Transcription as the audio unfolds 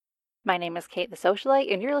My name is Kate the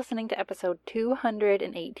Socialite, and you're listening to episode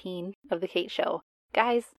 218 of The Kate Show.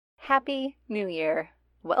 Guys, Happy New Year.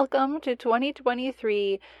 Welcome to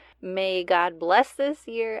 2023. May God bless this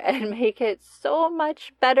year and make it so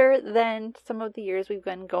much better than some of the years we've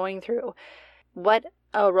been going through. What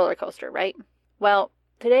a roller coaster, right? Well,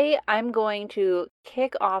 today I'm going to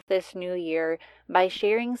kick off this new year by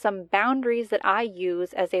sharing some boundaries that I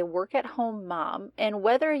use as a work-at-home mom. And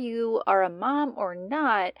whether you are a mom or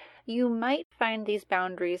not, you might find these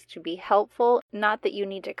boundaries to be helpful. Not that you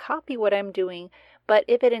need to copy what I'm doing, but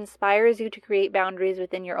if it inspires you to create boundaries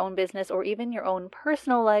within your own business or even your own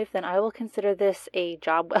personal life, then I will consider this a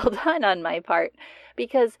job well done on my part.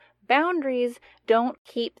 Because boundaries don't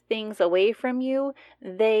keep things away from you.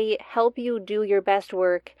 They help you do your best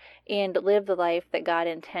work and live the life that God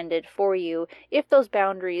intended for you if those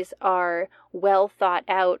boundaries are well thought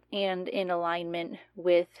out and in alignment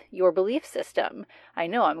with your belief system. I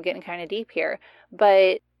know I'm getting kind of deep here,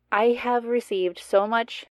 but I have received so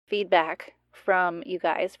much feedback from you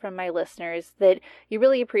guys, from my listeners, that you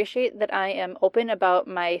really appreciate that I am open about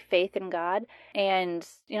my faith in God. And,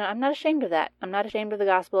 I'm not ashamed of that. I'm not ashamed of the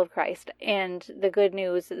gospel of Christ and the good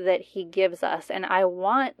news that He gives us. And I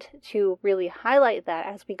want to really highlight that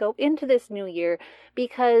as we go into this new year,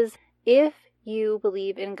 because if you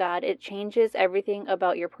believe in God, it changes everything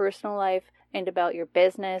about your personal life and about your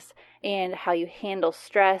business and how you handle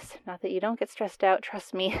stress. Not that you don't get stressed out,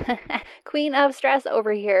 trust me. Queen of stress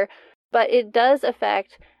over here. But it does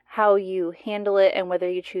affect how you handle it and whether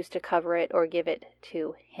you choose to cover it or give it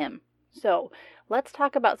to Him. So let's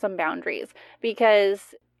talk about some boundaries,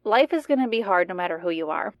 because life is going to be hard no matter who you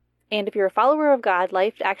are. And if you're a follower of God,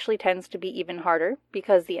 life actually tends to be even harder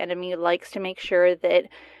because the enemy likes to make sure that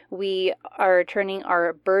we are turning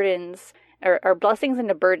our burdens, or our blessings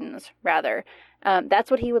into burdens, rather.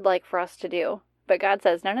 That's what he would like for us to do. But God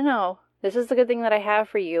says, no, this is the good thing that I have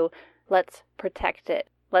for you. Let's protect it.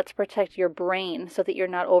 Let's protect your brain so that you're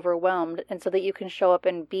not overwhelmed and so that you can show up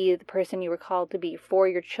and be the person you were called to be for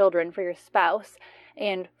your children, for your spouse,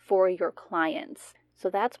 and for your clients. So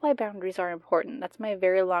that's why boundaries are important. That's my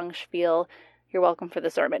very long spiel. You're welcome for the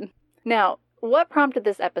sermon. Now, what prompted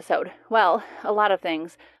this episode? Well, a lot of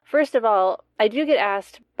things. First of all, I do get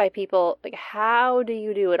asked by people, how do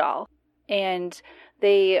you do it all? And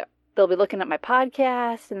they'll be looking at my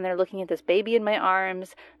podcast, and they're looking at this baby in my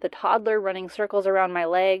arms, the toddler running circles around my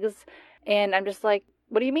legs, and I'm just like,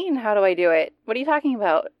 what do you mean, how do I do it? What are you talking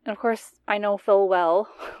about? And of course, I know full well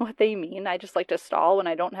what they mean. I just like to stall when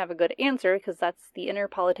I don't have a good answer, because that's the inner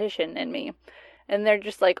politician in me. And they're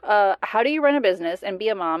just like, how do you run a business and be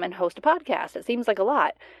a mom and host a podcast? It seems like a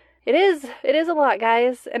lot. It is a lot,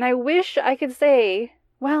 guys, and I wish I could say,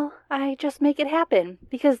 well, I just make it happen,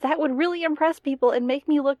 because that would really impress people and make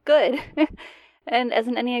me look good. And as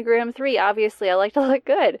an Enneagram 3, obviously I like to look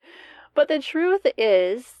good. But the truth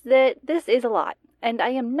is that this is a lot, and I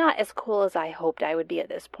am not as cool as I hoped I would be at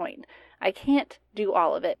this point. I can't do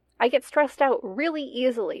all of it. I get stressed out really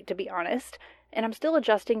easily, to be honest, and I'm still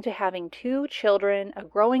adjusting to having 2 children, a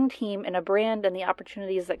growing team, and a brand, and the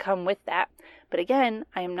opportunities that come with that. But again,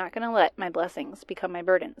 I am not going to let my blessings become my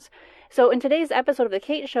burdens. So in today's episode of The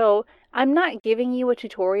Kate Show, I'm not giving you a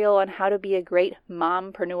tutorial on how to be a great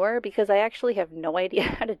mompreneur, because I actually have no idea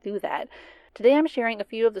how to do that. Today I'm sharing a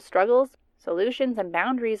few of the struggles, solutions, and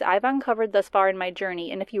boundaries I've uncovered thus far in my journey.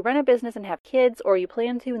 And if you run a business and have kids, or you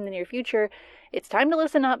plan to in the near future, it's time to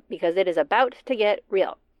listen up, because it is about to get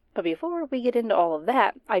real. But before we get into all of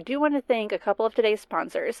that, I do want to thank a couple of today's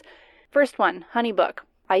sponsors. First one, HoneyBook.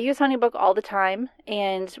 I use HoneyBook all the time,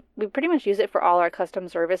 and we pretty much use it for all our custom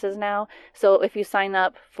services now. So if you sign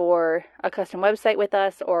up for a custom website with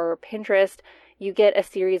us or Pinterest, you get a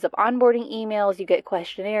series of onboarding emails, you get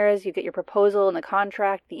questionnaires, you get your proposal and the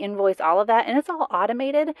contract, the invoice, all of that, and it's all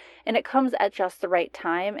automated, and it comes at just the right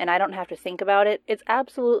time, and I don't have to think about it. It's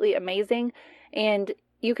absolutely amazing, and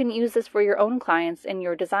you can use this for your own clients in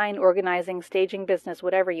your design, organizing, staging business,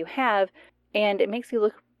 whatever you have, and it makes you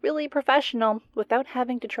look really professional without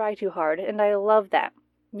having to try too hard, and I love that.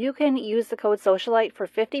 You can use the code SOCIALITE for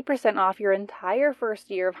 50% off your entire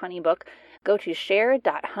first year of HoneyBook. Go to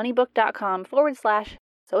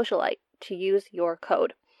share.honeybook.com/socialite to use your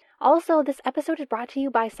code. Also, this episode is brought to you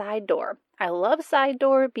by Side Door. I love Side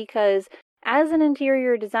Door because as an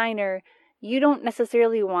interior designer, you don't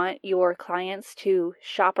necessarily want your clients to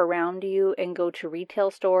shop around you and go to retail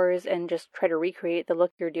stores and just try to recreate the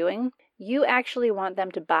look you're doing. You actually want them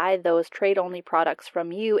to buy those trade-only products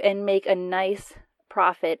from you and make a nice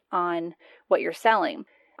profit on what you're selling.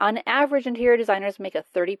 On average, interior designers make a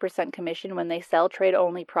 30% commission when they sell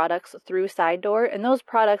trade-only products through Side Door, and those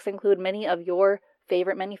products include many of your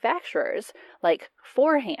favorite manufacturers, like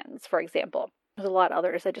Four Hands, for example. There's a lot of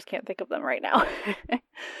others, I just can't think of them right now.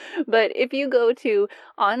 But if you go to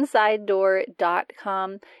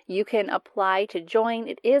onsidedoor.com, you can apply to join.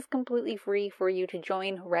 It is completely free for you to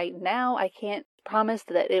join right now. I can't promise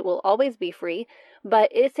that it will always be free, but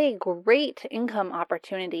it's a great income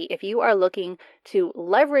opportunity if you are looking to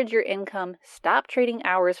leverage your income, stop trading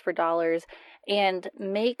hours for dollars, and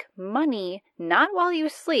make money not while you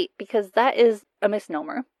sleep, because that is a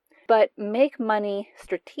misnomer, but make money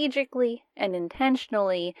strategically and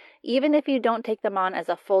intentionally, even if you don't take them on as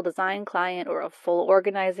a full design client or a full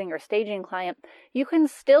organizing or staging client. You can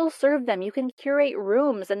still serve them. You can curate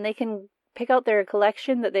rooms and they can pick out their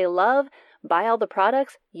collection that they love, buy all the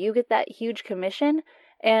products, you get that huge commission,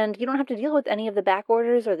 and you don't have to deal with any of the back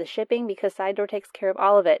orders or the shipping because Side Door takes care of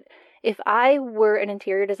all of it. If I were an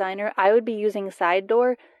interior designer, I would be using Side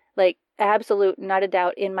Door, like absolute, not a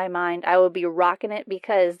doubt in my mind. I would be rocking it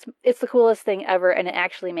because it's the coolest thing ever and it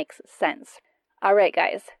actually makes sense. All right,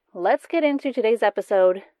 guys, let's get into today's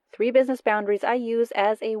episode, 3 business boundaries I use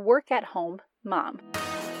as a work-at-home mom.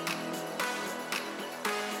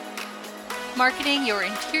 Marketing your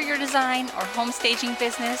interior design or home staging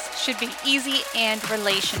business should be easy and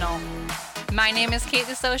relational. My name is Kate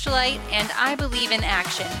the Socialite, and I believe in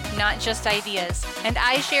action, not just ideas. And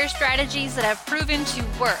I share strategies that have proven to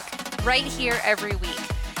work right here every week.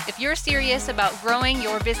 If you're serious about growing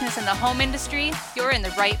your business in the home industry, you're in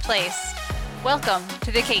the right place. Welcome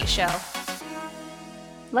to The Kate Show.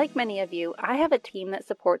 Like many of you, I have a team that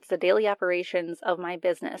supports the daily operations of my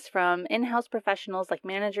business, from in-house professionals like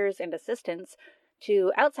managers and assistants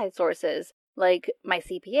to outside sources like my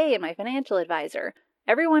CPA and my financial advisor.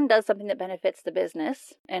 Everyone does something that benefits the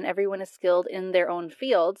business, and everyone is skilled in their own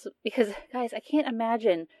fields because, guys, I can't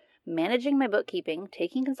imagine managing my bookkeeping,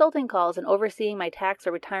 taking consulting calls, and overseeing my tax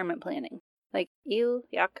or retirement planning. Like, ew,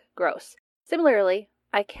 yuck, gross. Similarly,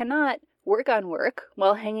 I cannot work on work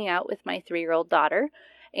while hanging out with my 3-year-old daughter,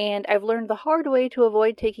 and I've learned the hard way to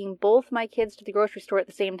avoid taking both my kids to the grocery store at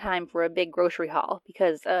the same time for a big grocery haul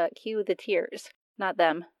because, cue the tears. Not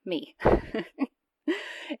them, me.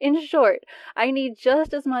 In short, I need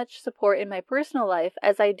just as much support in my personal life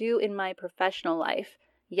as I do in my professional life.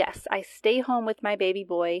 Yes, I stay home with my baby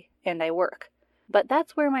boy and I work. But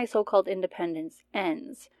that's where my so-called independence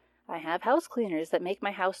ends. I have house cleaners that make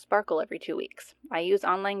my house sparkle every 2 weeks. I use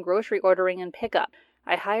online grocery ordering and pickup.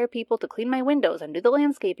 I hire people to clean my windows and do the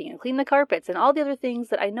landscaping and clean the carpets and all the other things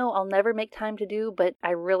that I know I'll never make time to do, but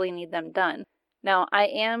I really need them done. Now, I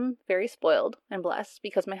am very spoiled and blessed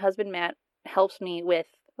because my husband, Matt, helps me with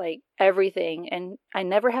everything, and I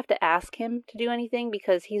never have to ask him to do anything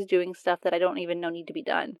because he's doing stuff that I don't even know need to be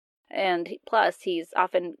done. And plus, he's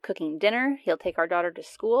often cooking dinner, he'll take our daughter to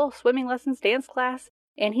school, swimming lessons, dance class,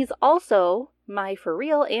 and he's also my for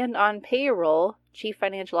real and on payroll chief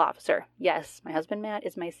financial officer. Yes, my husband Matt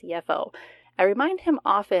is my CFO. I remind him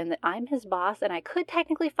often that I'm his boss and I could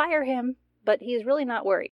technically fire him, but he's really not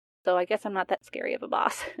worried. So I guess I'm not that scary of a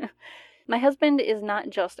boss. My husband is not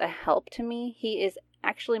just a help to me, he is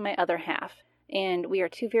actually my other half. And we are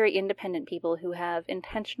 2 very independent people who have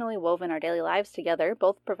intentionally woven our daily lives together,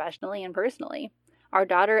 both professionally and personally. Our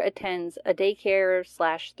daughter attends a daycare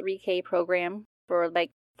 / 3K program for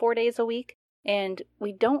 4 days a week. And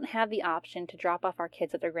we don't have the option to drop off our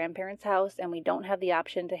kids at their grandparents' house, and we don't have the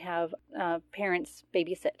option to have parents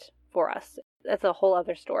babysit for us. That's a whole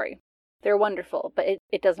other story. They're wonderful, but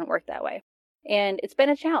it doesn't work that way. And it's been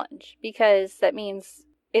a challenge because that means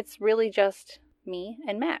it's really just me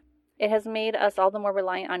and Matt. It has made us all the more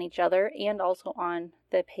reliant on each other and also on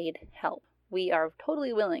the paid help. We are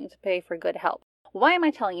totally willing to pay for good help. Why am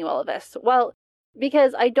I telling you all of this? Well,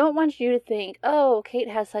 because I don't want you to think, oh, Kate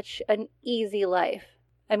has such an easy life.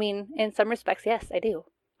 I mean, in some respects, yes, I do.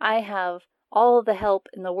 I have all of the help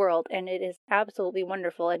in the world, and it is absolutely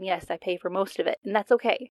wonderful. And yes, I pay for most of it, and that's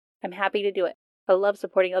okay. I'm happy to do it. I love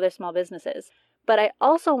supporting other small businesses. But I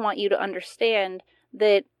also want you to understand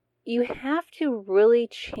that you have to really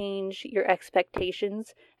change your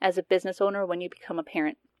expectations as a business owner when you become a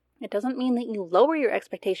parent. It doesn't mean that you lower your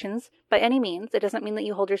expectations by any means. It doesn't mean that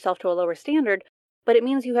you hold yourself to a lower standard, but it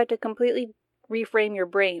means you have to completely reframe your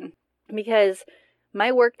brain, because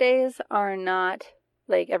my work days are not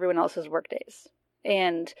like everyone else's work days.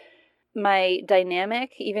 And my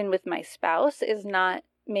dynamic, even with my spouse, is not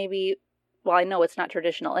I know it's not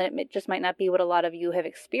traditional, and it just might not be what a lot of you have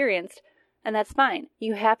experienced, and that's fine.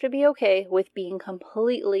 You have to be okay with being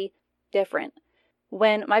completely different.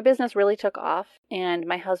 When my business really took off and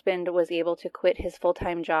my husband was able to quit his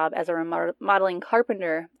full-time job as a remodeling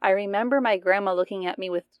carpenter, I remember my grandma looking at me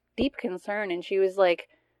with deep concern, and she was like,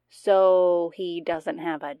 so he doesn't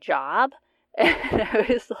have a job? And I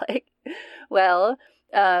was like, well,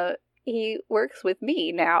 he works with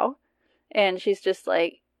me now. And she's just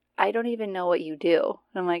like, I don't even know what you do.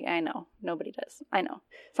 And I'm like, I know. Nobody does. I know.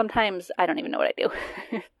 Sometimes I don't even know what I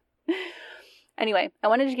do. Anyway, I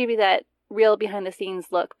wanted to give you that real behind the scenes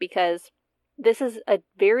look because this is a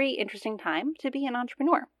very interesting time to be an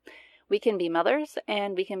entrepreneur. We can be mothers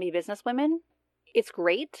and we can be businesswomen. It's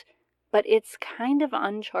great, but it's kind of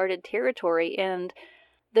uncharted territory, and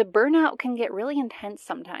the burnout can get really intense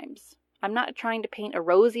sometimes. I'm not trying to paint a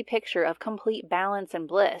rosy picture of complete balance and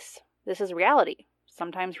bliss. This is reality.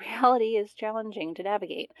 Sometimes reality is challenging to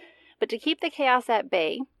navigate. But to keep the chaos at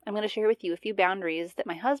bay, I'm going to share with you a few boundaries that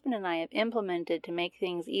my husband and I have implemented to make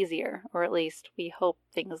things easier, or at least we hope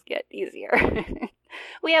things get easier.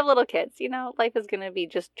 We have little kids, life is going to be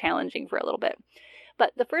just challenging for a little bit.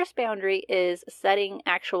 But the first boundary is setting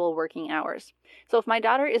actual working hours. So if my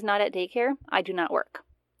daughter is not at daycare, I do not work.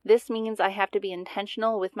 This means I have to be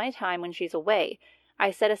intentional with my time when she's away. I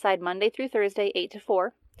set aside Monday through Thursday, 8 to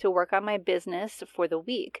 4, to work on my business for the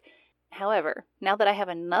week. However, now that I have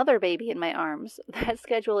another baby in my arms, that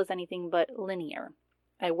schedule is anything but linear.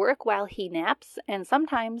 I work while he naps, and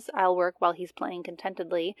sometimes I'll work while he's playing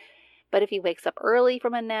contentedly. But if he wakes up early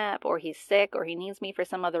from a nap, or he's sick, or he needs me for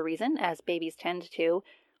some other reason, as babies tend to,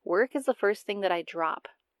 work is the first thing that I drop.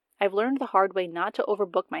 I've learned the hard way not to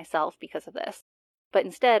overbook myself because of this. But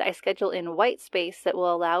instead, I schedule in white space that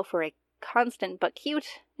will allow for a constant but cute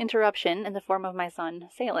interruption in the form of my son,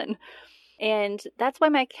 Salem. And that's why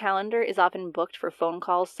my calendar is often booked for phone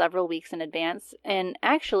calls several weeks in advance. And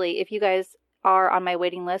actually, if you guys are on my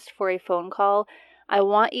waiting list for a phone call, I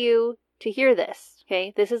want you to hear this,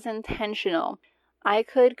 okay? This is intentional. I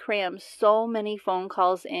could cram so many phone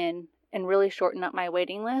calls in and really shorten up my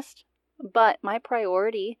waiting list, but my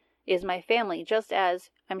priority is my family, just as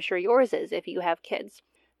I'm sure yours is if you have kids.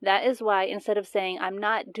 That is why instead of saying I'm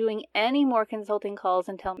not doing any more consulting calls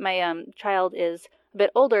until my child is a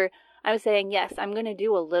bit older, I'm saying, yes, I'm going to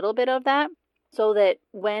do a little bit of that so that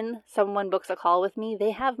when someone books a call with me,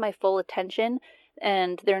 they have my full attention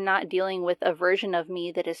and they're not dealing with a version of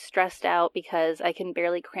me that is stressed out because I can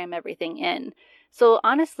barely cram everything in. So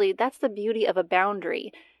honestly, that's the beauty of a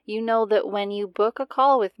boundary. You know that when you book a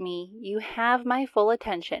call with me, you have my full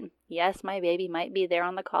attention. Yes, my baby might be there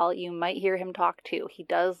on the call. You might hear him talk too. He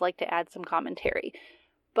does like to add some commentary.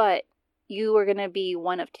 But you are going to be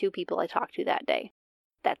one of two people I talk to that day.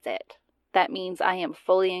 That's it. That means I am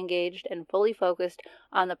fully engaged and fully focused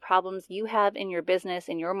on the problems you have in your business,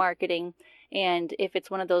 in your marketing. And if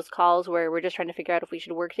it's one of those calls where we're just trying to figure out if we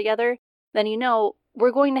should work together, then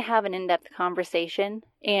we're going to have an in-depth conversation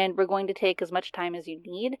and we're going to take as much time as you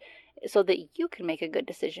need so that you can make a good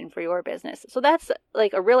decision for your business. So that's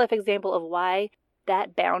like a real life example of why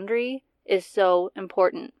that boundary is so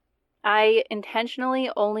important. I intentionally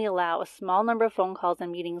only allow a small number of phone calls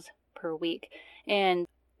and meetings per week. And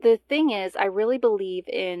the thing is, I really believe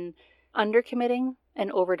in undercommitting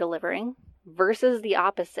and over-delivering versus the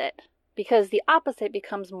opposite, because the opposite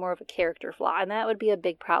becomes more of a character flaw, and that would be a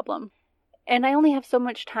big problem. And I only have so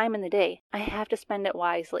much time in the day. I have to spend it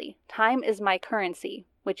wisely. Time is my currency,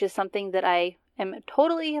 which is something that I am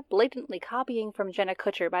totally blatantly copying from Jenna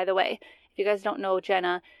Kutcher, by the way. If you guys don't know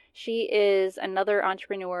Jenna, she is another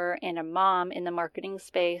entrepreneur and a mom in the marketing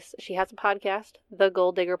space. She has a podcast, the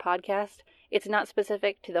Gold Digger Podcast. It's not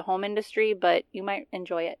specific to the home industry, but you might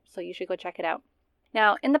enjoy it, so you should go check it out.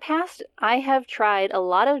 Now, in the past, I have tried a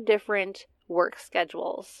lot of different work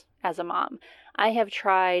schedules as a mom. I have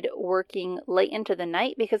tried working late into the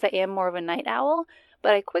night because I am more of a night owl,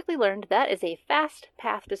 but I quickly learned that is a fast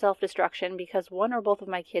path to self-destruction because one or both of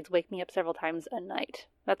my kids wake me up several times a night.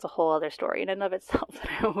 That's a whole other story in and of itself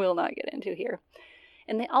that I will not get into here.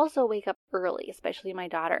 And they also wake up early, especially my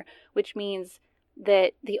daughter, which means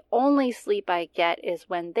that the only sleep I get is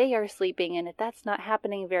when they are sleeping, and if that's not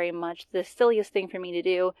happening very much, the silliest thing for me to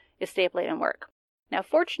do is stay up late and work. Now,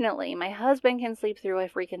 fortunately, my husband can sleep through a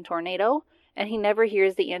freaking tornado, and he never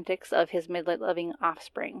hears the antics of his midnight-loving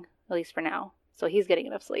offspring, at least for now, so he's getting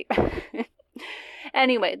enough sleep.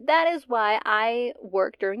 Anyway, that is why I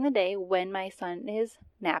work during the day when my son is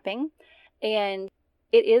napping, and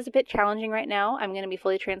it is a bit challenging right now. I'm going to be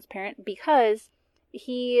fully transparent because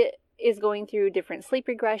he is going through different sleep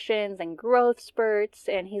regressions and growth spurts,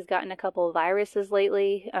 and he's gotten a couple of viruses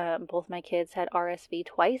lately. Both my kids had RSV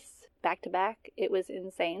twice, back to back. It was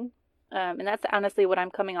insane. And that's honestly what I'm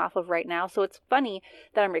coming off of right now. So it's funny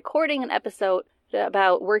that I'm recording an episode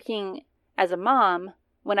about working as a mom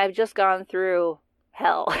when I've just gone through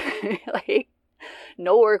hell. Like,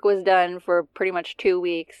 no work was done for pretty much 2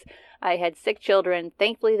 weeks. I had sick children.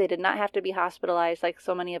 Thankfully, they did not have to be hospitalized like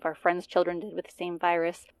so many of our friends' children did with the same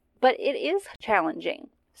virus. But it is challenging.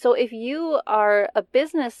 So if you are a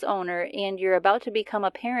business owner and you're about to become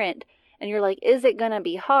a parent and you're like, is it going to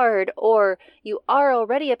be hard? Or you are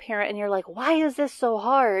already a parent and you're like, why is this so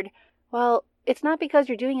hard? Well, it's not because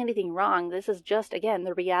you're doing anything wrong. This is just, again,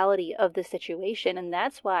 the reality of the situation. And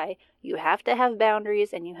that's why you have to have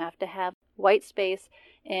boundaries and you have to have white space.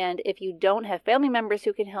 And if you don't have family members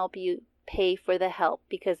who can help you, pay for the help.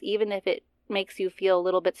 Because even if it makes you feel a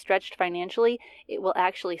little bit stretched financially, it will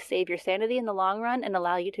actually save your sanity in the long run and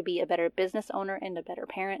allow you to be a better business owner and a better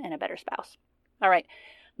parent and a better spouse. All right.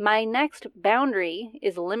 My next boundary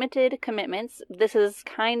is limited commitments. This is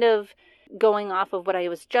kind of going off of what I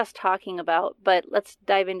was just talking about, but let's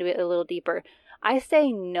dive into it a little deeper. I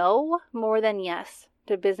say no more than yes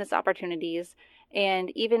to business opportunities and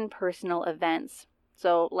even personal events.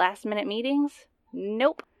 So last minute meetings?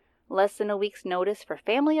 Nope. Less than a week's notice for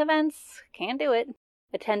family events? Can't do it.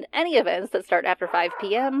 Attend any events that start after 5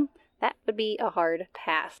 p.m.? That would be a hard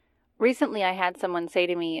pass. Recently I had someone say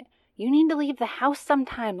to me, you need to leave the house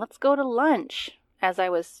sometime. Let's go to lunch. As I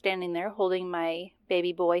was standing there holding my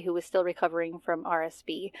baby boy who was still recovering from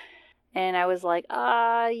RSV. And I was like,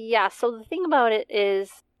 yeah. So the thing about it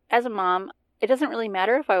is, as a mom, it doesn't really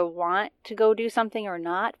matter if I want to go do something or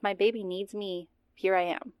not. If my baby needs me, here I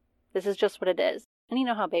am. This is just what it is. And you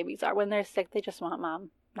know how babies are. When they're sick, they just want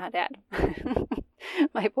mom, not dad.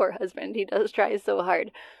 My poor husband, he does try so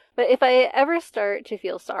hard. But if I ever start to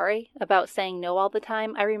feel sorry about saying no all the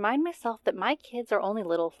time, I remind myself that my kids are only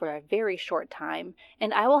little for a very short time,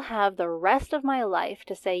 and I will have the rest of my life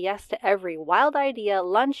to say yes to every wild idea,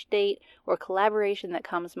 lunch date, or collaboration that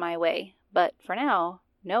comes my way. But for now,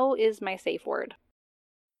 no is my safe word.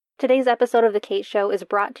 Today's episode of The Kate Show is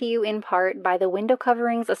brought to you in part by the Window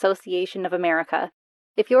Coverings Association of America.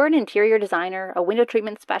 If you're an interior designer, a window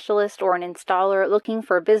treatment specialist, or an installer looking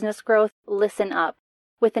for business growth, listen up.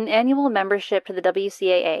 With an annual membership to the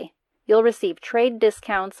WCAA, you'll receive trade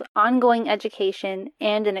discounts, ongoing education,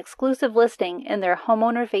 and an exclusive listing in their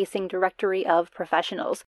homeowner-facing directory of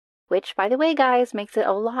professionals, which, by the way, guys, makes it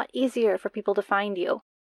a lot easier for people to find you.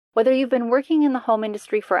 Whether you've been working in the home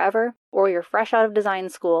industry forever or you're fresh out of design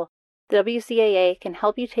school, the WCAA can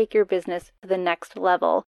help you take your business to the next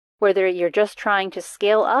level, whether you're just trying to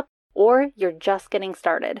scale up or you're just getting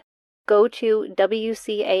started. Go to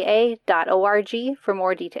wcaa.org for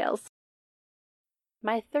more details.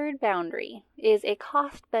 My third boundary is a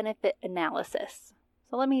cost-benefit analysis.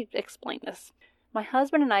 So let me explain this. My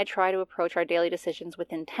husband and I try to approach our daily decisions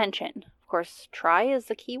with intention. Of course, try is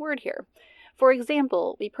the key word here. For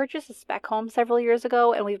example, we purchased a spec home several years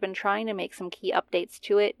ago, and we've been trying to make some key updates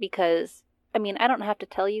to it because, I don't have to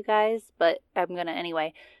tell you guys, but I'm going to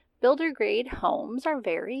anyway. Builder grade homes are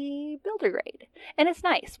very builder grade. And it's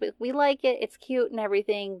nice. We like it. It's cute and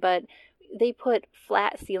everything, but they put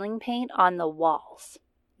flat ceiling paint on the walls.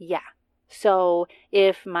 Yeah. So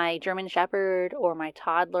if my German Shepherd or my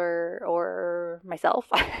toddler or myself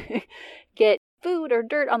get food or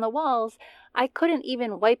dirt on the walls, I couldn't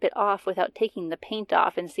even wipe it off without taking the paint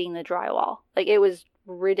off and seeing the drywall. Like, it was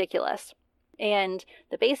ridiculous. And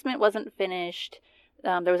the basement wasn't finished.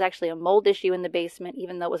 There was actually a mold issue in the basement,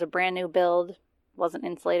 even though it was a brand new build, wasn't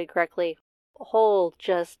insulated correctly. A whole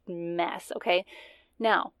just mess, okay?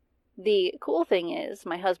 Now, the cool thing is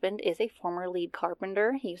my husband is a former lead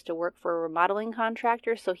carpenter. He used to work for a remodeling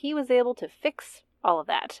contractor, so he was able to fix all of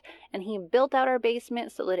that. And he built out our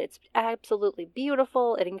basement so that it's absolutely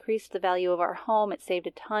beautiful. It increased the value of our home. It saved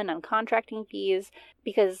a ton on contracting fees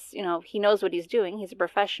because, he knows what he's doing. He's a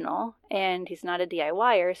professional and he's not a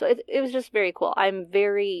DIYer. So it was just very cool. I'm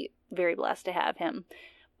very, very blessed to have him.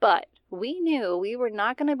 But we knew we were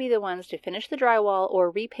not going to be the ones to finish the drywall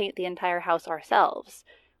or repaint the entire house ourselves.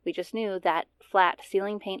 We just knew that flat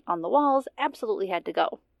ceiling paint on the walls absolutely had to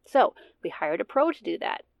go. So we hired a pro to do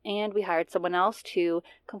that. And we hired someone else to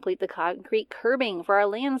complete the concrete curbing for our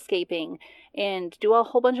landscaping and do a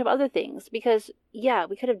whole bunch of other things. Because, yeah,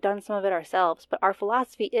 we could have done some of it ourselves, but our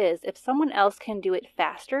philosophy is if someone else can do it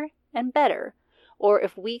faster and better, or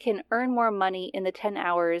if we can earn more money in the 10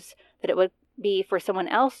 hours that it would be for someone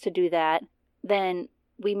else to do that, then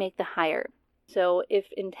we make the hire. So if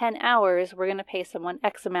in 10 hours we're going to pay someone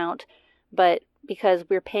X amount, but because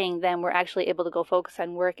we're paying them, we're actually able to go focus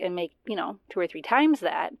on work and make, 2 or 3 times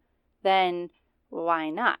that, then why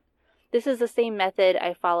not? This is the same method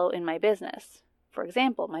I follow in my business. For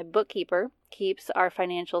example, my bookkeeper keeps our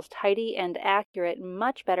financials tidy and accurate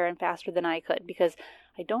much better and faster than I could because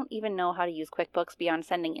I don't even know how to use QuickBooks beyond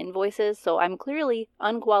sending invoices, so I'm clearly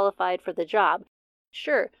unqualified for the job.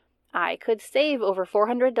 Sure, I could save over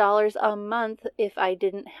 $400 a month if I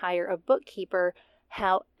didn't hire a bookkeeper.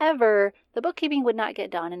 However, the bookkeeping would not get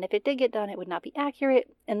done, and if it did get done, it would not be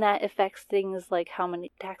accurate, and that affects things like how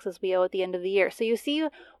many taxes we owe at the end of the year. So you see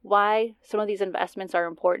why some of these investments are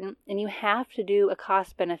important, and you have to do a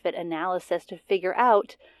cost-benefit analysis to figure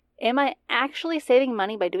out, am I actually saving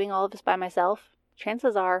money by doing all of this by myself?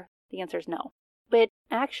 Chances are the answer is no. But it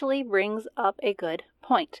actually brings up a good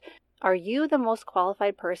point. Are you the most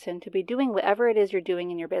qualified person to be doing whatever it is you're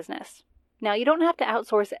doing in your business? Now, you don't have to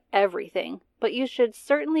outsource everything, but you should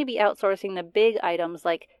certainly be outsourcing the big items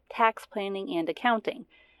like tax planning and accounting,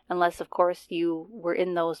 unless, of course, you were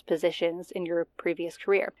in those positions in your previous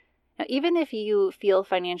career. Now, even if you feel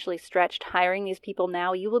financially stretched hiring these people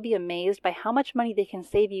now, you will be amazed by how much money they can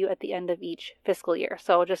save you at the end of each fiscal year.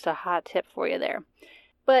 So just a hot tip for you there.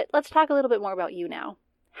 But let's talk a little bit more about you now.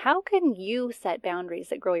 How can you set boundaries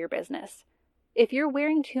that grow your business? If you're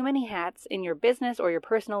wearing too many hats in your business or your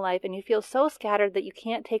personal life and you feel so scattered that you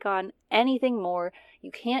can't take on anything more, you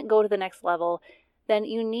can't go to the next level, then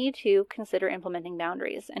you need to consider implementing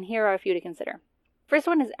boundaries. And here are a few to consider. First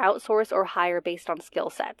one is outsource or hire based on skill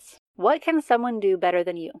sets. What can someone do better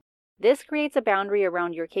than you? This creates a boundary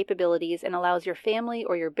around your capabilities and allows your family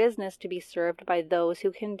or your business to be served by those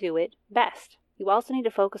who can do it best. You also need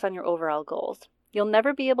to focus on your overall goals. You'll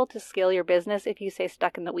never be able to scale your business if you stay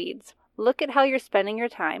stuck in the weeds. Look at how you're spending your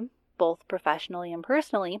time, both professionally and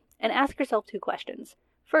personally, and ask yourself 2 questions.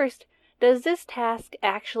 First, does this task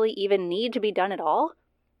actually even need to be done at all?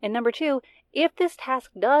 And number 2, if this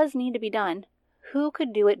task does need to be done, who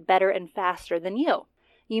could do it better and faster than you?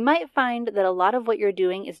 You might find that a lot of what you're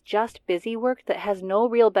doing is just busy work that has no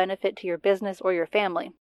real benefit to your business or your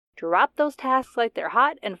family. Drop those tasks like they're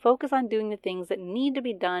hot and focus on doing the things that need to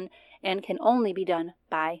be done and can only be done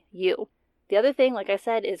by you. The other thing, like I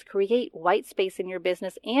said, is create white space in your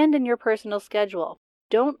business and in your personal schedule.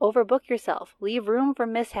 Don't overbook yourself. Leave room for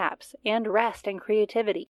mishaps and rest and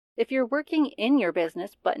creativity. If you're working in your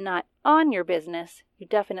business but not on your business, you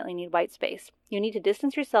definitely need white space. You need to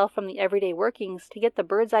distance yourself from the everyday workings to get the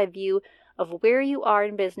bird's eye view of where you are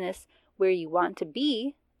in business, where you want to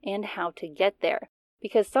be, and how to get there.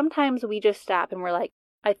 Because sometimes we just stop and we're like,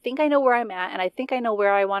 I think I know where I'm at and I think I know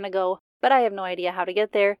where I want to go, but I have no idea how to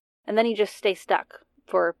get there. And then you just stay stuck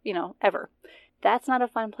for, ever. That's not a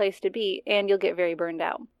fun place to be, and you'll get very burned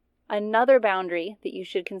out. Another boundary that you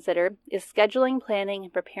should consider is scheduling, planning,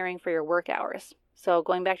 and preparing for your work hours. So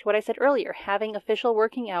going back to what I said earlier, having official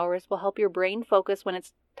working hours will help your brain focus when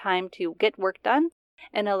it's time to get work done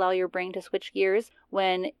and allow your brain to switch gears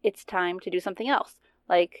when it's time to do something else,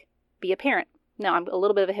 like be a parent. Now, I'm a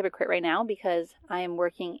little bit of a hypocrite right now because I am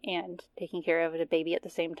working and taking care of a baby at the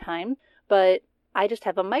same time, but I just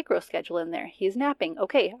have a micro schedule in there. He's napping.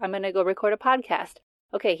 Okay, I'm going to go record a podcast.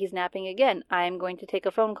 Okay, he's napping again. I'm going to take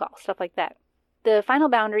a phone call, stuff like that. The final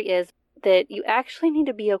boundary is that you actually need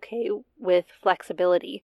to be okay with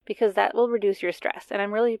flexibility because that will reduce your stress. And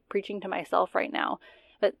I'm really preaching to myself right now.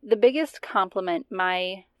 But the biggest compliment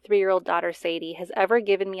my 3-year-old daughter Sadie has ever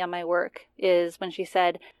given me on my work is when she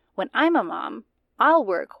said, when I'm a mom, I'll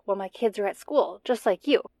work while my kids are at school, just like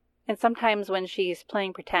you. And sometimes when she's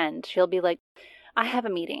playing pretend, she'll be like, I have a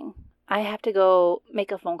meeting. I have to go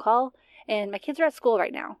make a phone call and my kids are at school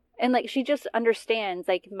right now. And she just understands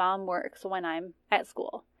mom works when I'm at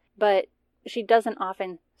school, but she doesn't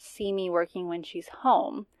often see me working when she's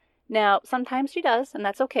home. Now, sometimes she does, and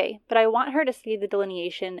that's okay, but I want her to see the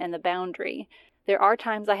delineation and the boundary. There are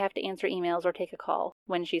times I have to answer emails or take a call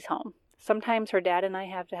when she's home. Sometimes her dad and I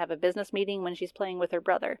have to have a business meeting when she's playing with her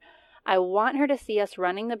brother. I want her to see us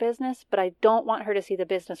running the business, but I don't want her to see the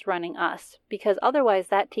business running us, because otherwise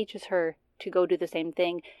that teaches her to go do the same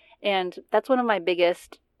thing. And that's one of my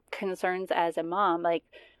biggest concerns as a mom,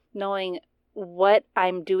 knowing what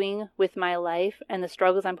I'm doing with my life and the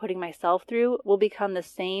struggles I'm putting myself through will become the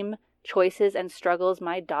same choices and struggles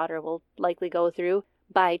my daughter will likely go through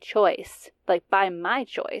by choice, by my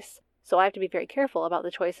choice. So I have to be very careful about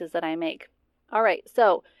the choices that I make. All right,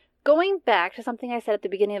 so going back to something I said at the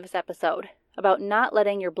beginning of this episode about not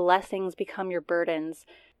letting your blessings become your burdens.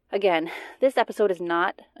 Again, this episode is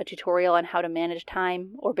not a tutorial on how to manage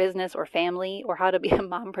time or business or family or how to be a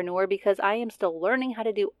mompreneur because I am still learning how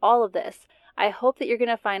to do all of this. I hope that you're going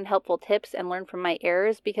to find helpful tips and learn from my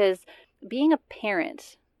errors because being a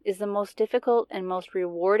parent is the most difficult and most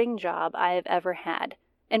rewarding job I have ever had.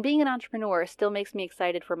 And being an entrepreneur still makes me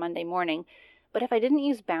excited for Monday morning. But if I didn't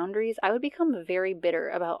use boundaries, I would become very bitter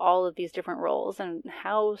about all of these different roles, and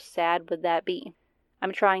how sad would that be?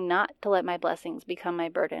 I'm trying not to let my blessings become my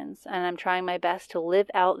burdens, and I'm trying my best to live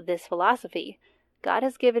out this philosophy. God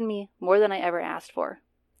has given me more than I ever asked for.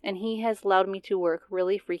 and He has allowed me to work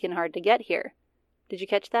really freaking hard to get here. Did you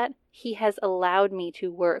catch that? He has allowed me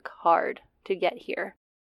to work hard to get here.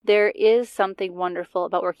 There is something wonderful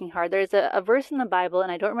about working hard. There's a verse in the Bible,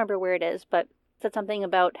 and I don't remember where it is, but it said something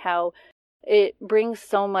about how it brings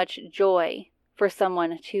so much joy for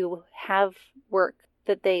someone to have work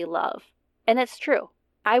that they love. And it's true.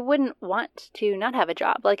 I wouldn't want to not have a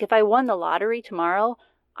job. Like if I won the lottery tomorrow,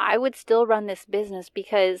 I would still run this business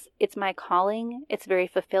because it's my calling. It's very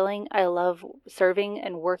fulfilling. I love serving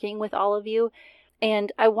and working with all of you.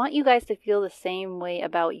 And I want you guys to feel the same way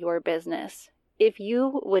about your business. If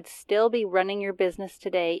you would still be running your business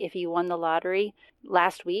today if you won the lottery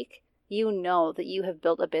last week, you know that you have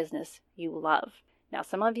built a business you love. Now,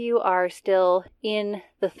 some of you are still in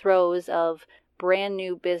the throes of brand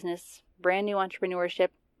new business, brand new entrepreneurship.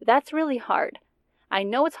 That's really hard. I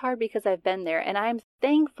know it's hard because I've been there, and I'm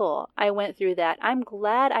thankful I went through that. I'm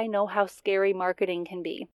glad I know how scary marketing can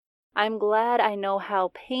be. I'm glad I know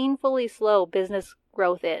how painfully slow business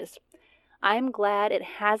growth is. I'm glad it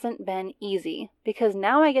hasn't been easy because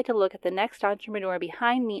now I get to look at the next entrepreneur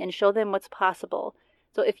behind me and show them what's possible.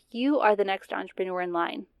 So if you are the next entrepreneur in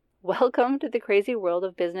line, welcome to the crazy world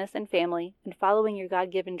of business and family and following your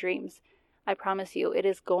God-given dreams. I promise you, it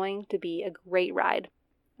is going to be a great ride.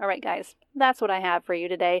 All right, guys, that's what I have for you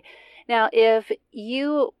today. Now, if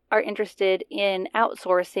you are interested in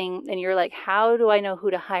outsourcing and you're like, how do I know who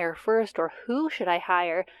to hire first or who should I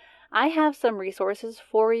hire? I have some resources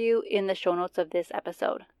for you in the show notes of this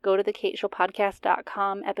episode. Go to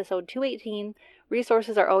thekateshowpodcast.com, episode 218.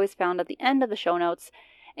 Resources are always found at the end of the show notes.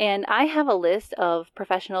 And I have a list of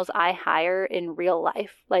professionals I hire in real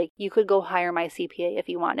life. Like, you could go hire my CPA if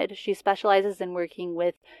you wanted. She specializes in working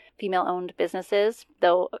with female-owned businesses,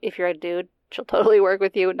 though if you're a dude, she'll totally work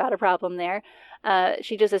with you. Not a problem there.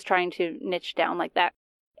 She just is trying to niche down like that.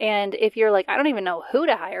 And if you're like, I don't even know who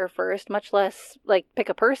to hire first, much less like pick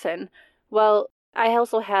a person. Well, I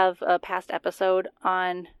also have a past episode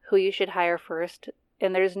on who you should hire first.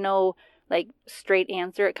 And there's no like straight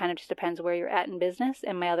answer. It kind of just depends where you're at in business.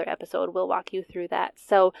 And my other episode will walk you through that.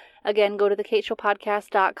 So again, go to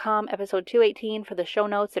thekateshowpodcast.com, episode 218 for the show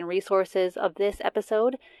notes and resources of this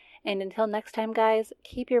episode. And until next time, guys,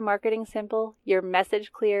 keep your marketing simple, your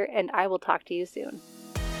message clear, and I will talk to you soon.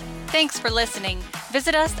 Thanks for listening.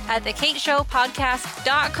 Visit us at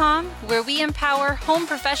thekateshowpodcast.com, where we empower home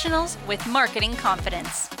professionals with marketing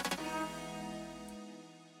confidence.